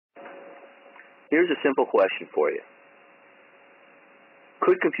Here's a simple question for you.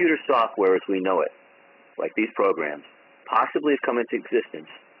 Could computer software as we know it, like these programs, possibly have come into existence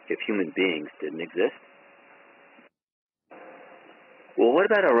if human beings didn't exist? Well, what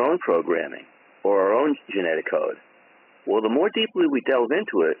about our own programming or our own genetic code? Well, the more deeply we delve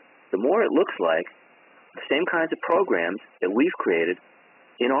into it, the more it looks like the same kinds of programs that we've created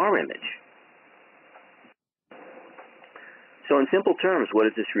in our image. So in simple terms, what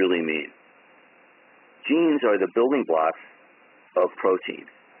does this really mean? Genes are the building blocks of protein,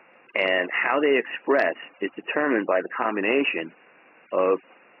 and how they express is determined by the combination of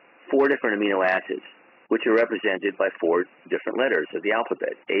 4 different amino acids, which are represented by 4 different letters of the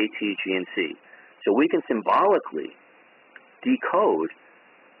alphabet, A, T, G, and C. So we can symbolically decode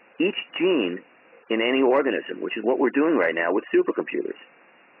each gene in any organism, which is what we're doing right now with supercomputers.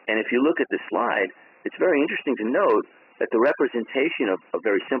 And if you look at the slide, it's very interesting to note that the representation of a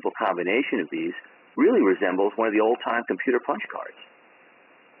very simple combination of these really resembles one of the old-time computer punch cards.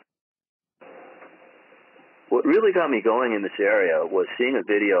 What really got me going in this area was seeing a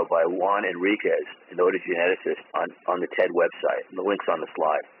video by Juan Enriquez, a noted geneticist, on the TED website, and the link's on the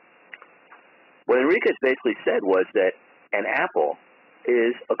slide. What Enriquez basically said was that an apple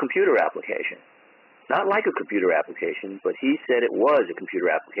is a computer application. Not like a computer application, but he said it was a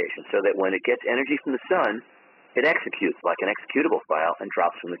computer application, so that when it gets energy from the sun, it executes like an executable file and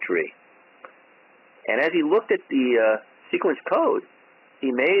drops from the tree. And as he looked at the sequence code,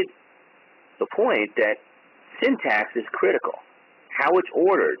 he made the point that syntax is critical. How it's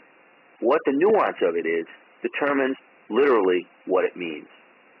ordered, what the nuance of it is, determines literally what it means.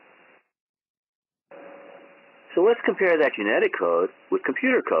 So let's compare that genetic code with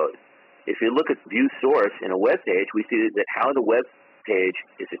computer code. If you look at view source in a web page, we see that how the web page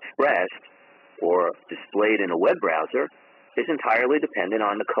is expressed or displayed in a web browser is entirely dependent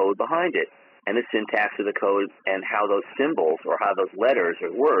on the code behind it, and the syntax of the code and how those symbols or how those letters or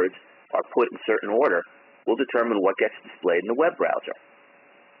words are put in certain order will determine what gets displayed in the web browser.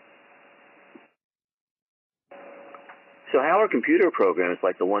 So how are computer programs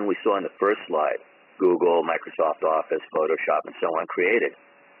like the one we saw in the first slide, Google, Microsoft Office, Photoshop, and so on, created?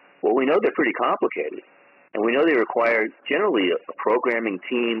 Well, we know they're pretty complicated, and we know they require generally a programming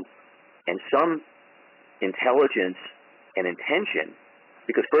team and some intelligence and intention,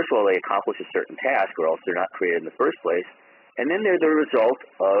 because first of all, they accomplish a certain task or else they're not created in the first place, and then they're the result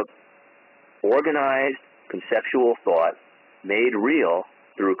of organized conceptual thought made real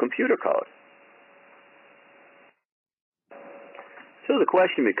through computer code. So the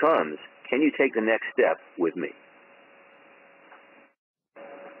question becomes, can you take the next step with me?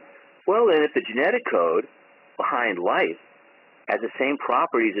 Well, then, if the genetic code behind life has the same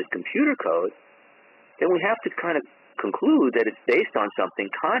properties as computer code, then we have to kind of conclude that it's based on something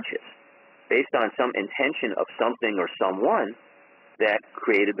conscious, based on some intention of something or someone that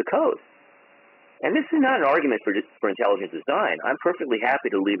created the code. And this is not an argument for intelligent design. I'm perfectly happy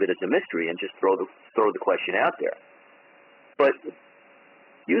to leave it as a mystery and just throw the question out there. But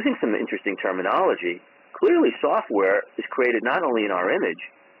using some interesting terminology, clearly software is created not only in our image,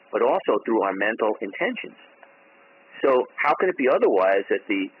 but also through our mental intentions. So how can it be otherwise that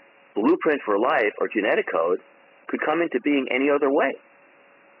the blueprint for life or genetic code could come into being any other way?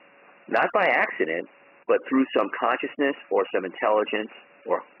 Not by accident, but through some consciousness or some intelligence,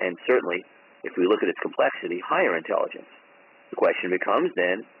 and certainly, if we look at its complexity, higher intelligence. The question becomes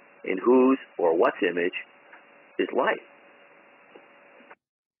then, in whose or what's image is life?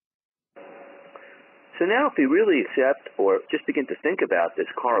 So now if we really accept or just begin to think about this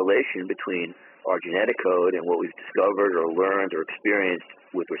correlation between our genetic code and what we've discovered or learned or experienced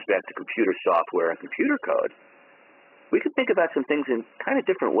with respect to computer software and computer code, we can think about some things in kind of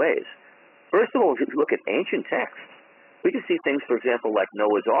different ways. First of all, if we look at ancient texts, we can see things, for example, like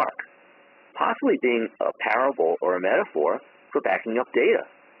Noah's Ark, possibly being a parable or a metaphor for backing up data,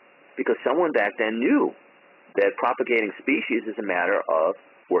 because someone back then knew that propagating species is a matter of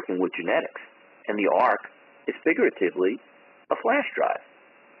working with genetics. And the ark is figuratively a flash drive.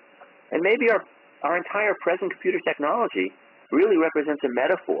 And maybe our entire present computer technology really represents a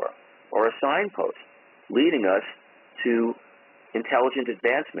metaphor or a signpost leading us to intelligent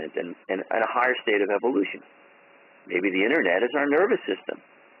advancement and a higher state of evolution. Maybe the internet is our nervous system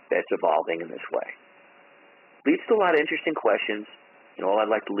that's evolving in this way. Leads to a lot of interesting questions, and all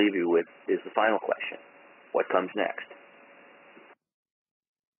I'd like to leave you with is the final question. What comes next?